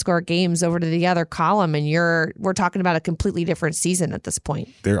in one-score games over to the other column, and we're talking about a completely different season at this point.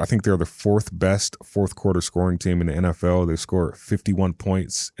 I think they're the 4th best fourth quarter scoring team in the NFL. They scored 51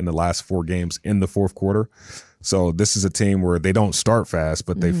 points in the last 4 games in the fourth quarter. So this is a team where they don't start fast,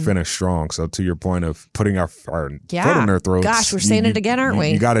 but they finish strong. So to your point of putting our foot in their throats. Gosh, we're saying it again, aren't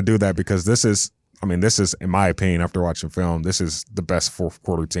we? You got to do that because this is, in my opinion, after watching film, this is the best fourth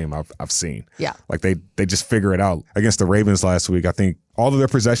quarter team I've seen. Yeah. Like they just figure it out. Against the Ravens last week, I think all of their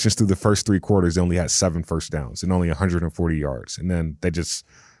possessions through the first 3 quarters, they only had 7 first downs and only 140 yards. And then they just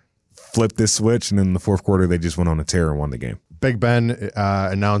flipped this switch, and then in the fourth quarter, they just went on a tear and won the game. Big Ben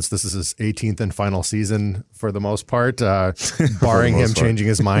announced this is his 18th and final season for the most part, barring him changing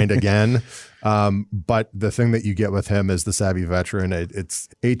his mind again. But the thing that you get with him is the savvy veteran. It's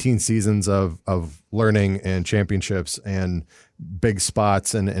 18 seasons of learning and championships and big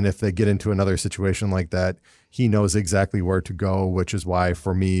spots. And if they get into another situation like that, he knows exactly where to go, which is why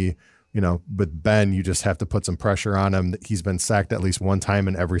for me, with Ben, you just have to put some pressure on him. He's been sacked at least one time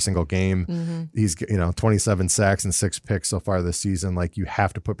in every single game. Mm-hmm. He's 27 sacks and 6 picks so far this season. Like, you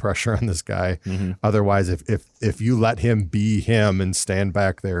have to put pressure on this guy. Mm-hmm. Otherwise, if you let him be him and stand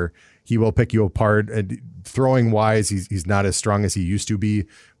back there, he will pick you apart. And throwing wise, he's not as strong as he used to be,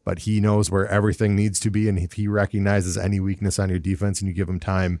 but he knows where everything needs to be. And if he recognizes any weakness on your defense and you give him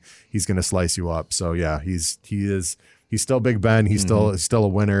time, he's going to slice you up. So yeah, he's still Big Ben. He's still a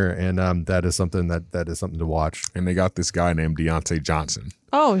winner, and that is something to watch. And they got this guy named Deontay Johnson.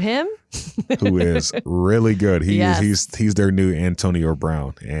 Oh, him? Who is really good. He's their new Antonio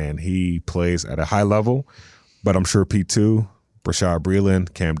Brown, and he plays at a high level. But I'm sure P2, Brashad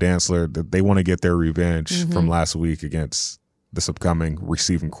Breeland, Cam Dantzler, they want to get their revenge from last week against this upcoming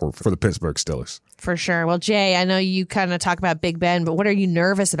receiving corps for the Pittsburgh Steelers. For sure. Well, Jay, I know you kind of talk about Big Ben, but what are you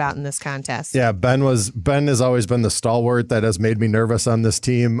nervous about in this contest? Yeah, Ben has always been the stalwart that has made me nervous on this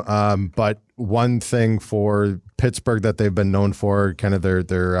team. But one thing for Pittsburgh that they've been known for, kind of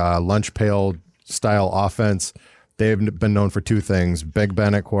their lunch pail style offense, they've been known for 2 things: Big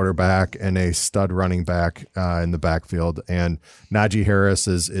Ben at quarterback and a stud running back in the backfield. And Najee Harris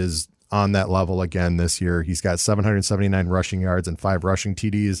is on that level again this year. He's got 779 rushing yards and 5 rushing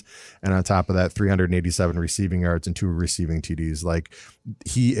TDs. And on top of that, 387 receiving yards and 2 receiving TDs. Like,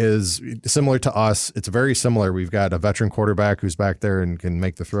 he is similar to us. It's very similar. We've got a veteran quarterback who's back there and can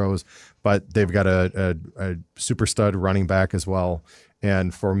make the throws, but they've got a super stud running back as well.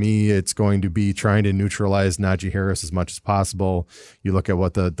 And for me, it's going to be trying to neutralize Najee Harris as much as possible. You look at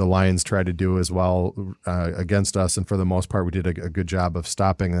what the Lions tried to do as well against us, and for the most part, we did a good job of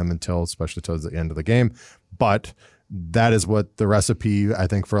stopping them especially towards the end of the game. But that is what the recipe, I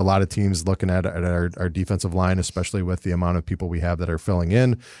think, for a lot of teams looking at our defensive line, especially with the amount of people we have that are filling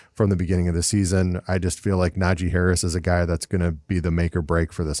in from the beginning of the season. I just feel like Najee Harris is a guy that's going to be the make or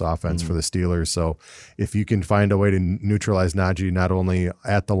break for this offense for the Steelers. So if you can find a way to neutralize Najee, not only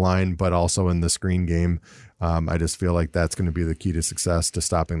at the line, but also in the screen game, I just feel like that's going to be the key to success to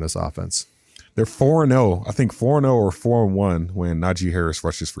stopping this offense. They're 4-0. I think 4-0 or 4-1 when Najee Harris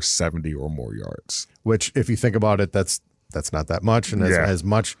rushes for 70 or more yards. Which, if you think about it, that's not that much. And as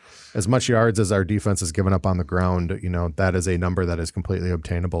much yards as our defense has given up on the ground, that is a number that is completely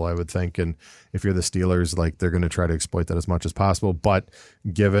obtainable, I would think. And if you're the Steelers, like, they're going to try to exploit that as much as possible. But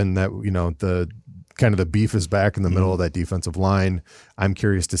given that, the kind of the beef is back in the middle of that defensive line, I'm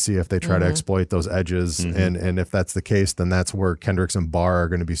curious to see if they try to exploit those edges. And if that's the case, then that's where Kendricks and Barr are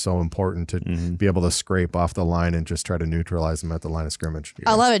going to be so important to be able to scrape off the line and just try to neutralize them at the line of scrimmage.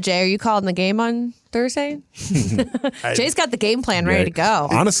 I love it, Jay. Are you calling the game on Thursday? Jay's got the game plan ready to go.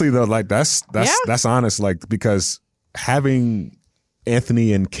 Honestly, though, like that's honest, like, because having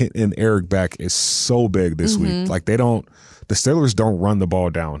Anthony and Eric back is so big this week. Like, the Steelers don't run the ball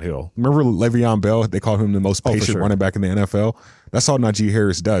downhill. Remember Le'Veon Bell? They called him the most patient running back in the NFL. That's all Najee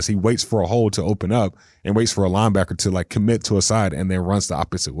Harris does. He waits for a hole to open up and waits for a linebacker to, like, commit to a side and then runs the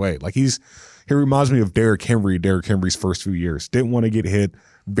opposite way. Like, he reminds me of Derrick Henry's first few years. Didn't want to get hit,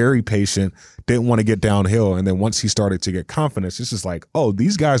 very patient, didn't want to get downhill. And then once he started to get confidence, it's just like, oh,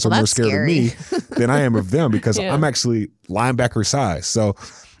 these guys are more scared of me than I am of them, because I'm actually linebacker size. So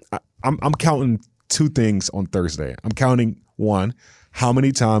I'm counting two things on Thursday. I'm counting, one, how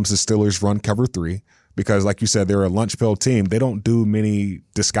many times the Steelers run cover 3, because, like you said, they're a lunch pail team. They don't do many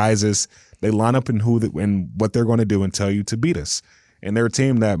disguises. They line up in what they're going to do and tell you to beat us. And they're a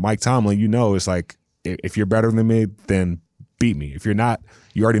team that Mike Tomlin, is like, if you're better than me, then beat me. If you're not,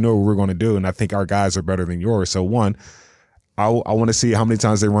 you already know what we're going to do. And I think our guys are better than yours. So, one, I want to see how many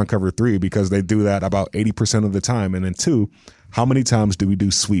times they run cover 3, because they do that about 80% of the time. And then, two, how many times do we do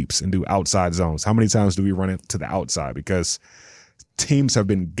sweeps and do outside zones? How many times do we run it to the outside? Because teams have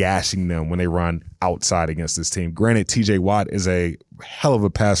been gashing them when they run outside against this team. Granted, TJ Watt is a hell of a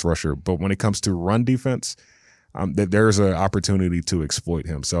pass rusher, but when it comes to run defense, there's an opportunity to exploit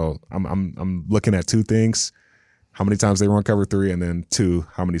him. So I'm looking at two things: how many times they run cover 3, and then two,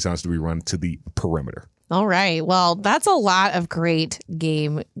 how many times do we run to the perimeter? All right. Well, that's a lot of great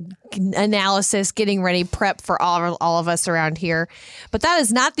game analysis, getting ready, prep for all of us around here. But that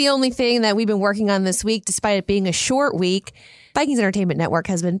is not the only thing that we've been working on this week, despite it being a short week. Vikings Entertainment Network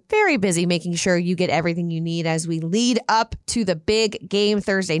has been very busy making sure you get everything you need as we lead up to the big game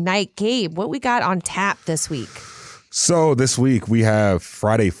Thursday night. Gabe, what we got on tap this week? So this week we have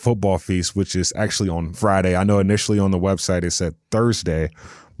Friday Football Feast, which is actually on Friday. I know initially on the website it said Thursday,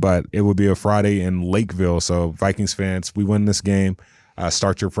 but it will be a Friday in Lakeville. So Vikings fans, we win this game.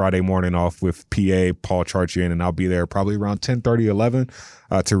 Start your Friday morning off with PA Paul Charchian, and I'll be there probably around 10:30, 11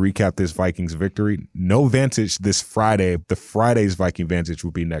 to recap this Vikings victory. No Vantage this Friday. The Friday's Viking Vantage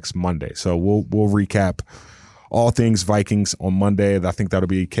will be next Monday. So we'll recap all things Vikings on Monday. I think that'll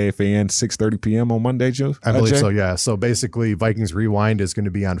be KFAN 6:30 p.m. on Monday, Joe. I believe so, yeah. So basically Vikings Rewind is going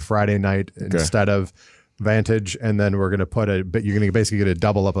to be on Friday night instead of Vantage, and then we're going to you're going to basically get a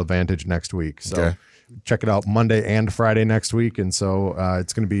double up of Vantage next week. So check it out Monday and Friday next week. And so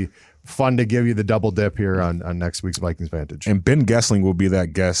it's going to be fun to give you the double dip here on next week's Vikings Vantage. And Ben Gessling will be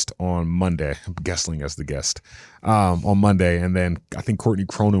that guest on Monday. Gessling as the guest on Monday. And then I think Courtney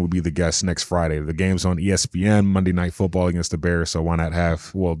Cronin will be the guest next Friday. The game's on ESPN, Monday Night Football against the Bears. So why not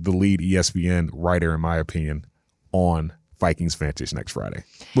have, the lead ESPN writer, in my opinion, on Vikings Vantage next Friday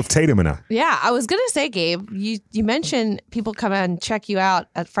with Tatum and I. Yeah, I was going to say, Gabe, you mentioned people come out and check you out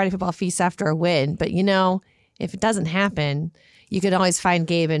at Friday Football Feast after a win. But, if it doesn't happen, you can always find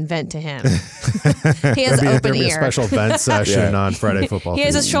Gabe and vent to him. He has open ear. A special vent session on Friday Football. He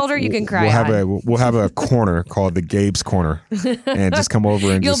has a shoulder you can cry on. We'll have a corner called the Gabe's Corner, and just come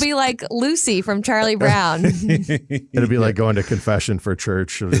over and you'll be like Lucy from Charlie Brown. It'll be like going to confession for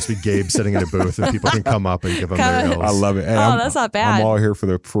church. It'll just be Gabe sitting in a booth, and people can come up and give him their hills. I love it. Hey, that's not bad. I'm all here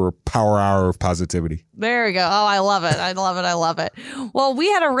for a power hour of positivity. There we go. Oh, I love it. I love it. I love it. Well, we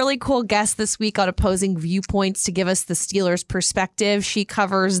had a really cool guest this week on Opposing Viewpoints to give us the Steelers' perspective. She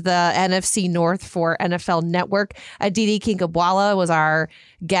covers the NFC North for NFL Network. Aditi Kinkhabwala was our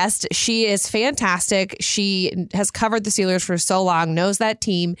guest. She is fantastic. She has covered the Steelers for so long, knows that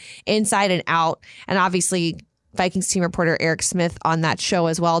team inside and out, and obviously Vikings team reporter Eric Smith on that show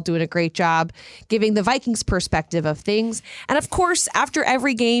as well, doing a great job giving the Vikings perspective of things. And of course, after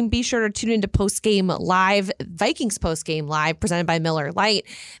every game, be sure to tune into Postgame Live, Vikings Postgame Live, presented by Miller Lite.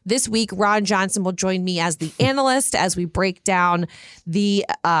 This week, Ron Johnson will join me as the analyst as we break down the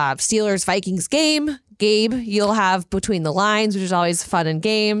Steelers-Vikings game. Gabe, you'll have Between the Lines, which is always fun in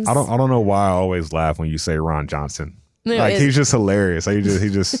games. I don't know why I always laugh when you say Ron Johnson. Like, he's just hilarious. Like, he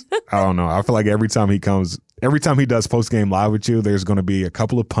just I don't know. I feel like every time he does post game live with you, there's going to be a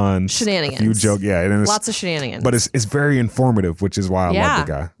couple of puns, shenanigans, a few jokes, and lots of shenanigans. But it's very informative, which is why I love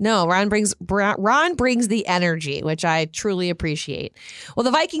the guy. No, Ron brings the energy, which I truly appreciate. Well,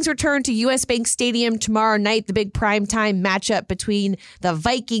 the Vikings return to US Bank Stadium tomorrow night. The big primetime matchup between the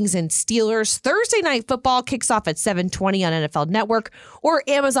Vikings and Steelers. Thursday Night Football kicks off at 7:20 on NFL Network or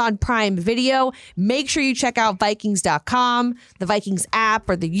Amazon Prime Video. Make sure you check out Vikings.com, the Vikings app,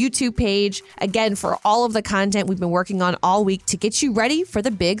 or the YouTube page. Again, for all of the content we've been working on all week to get you ready for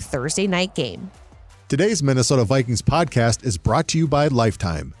the big Thursday night game. Today's Minnesota Vikings podcast is brought to you by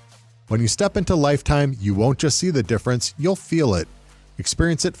Lifetime. When you step into Lifetime, you won't just see the difference, you'll feel it.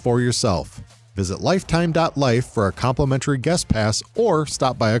 Experience it for yourself. Visit lifetime.life for a complimentary guest pass or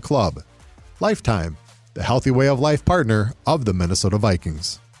stop by a club. Lifetime, the healthy way of life partner of the Minnesota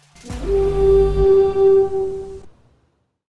Vikings.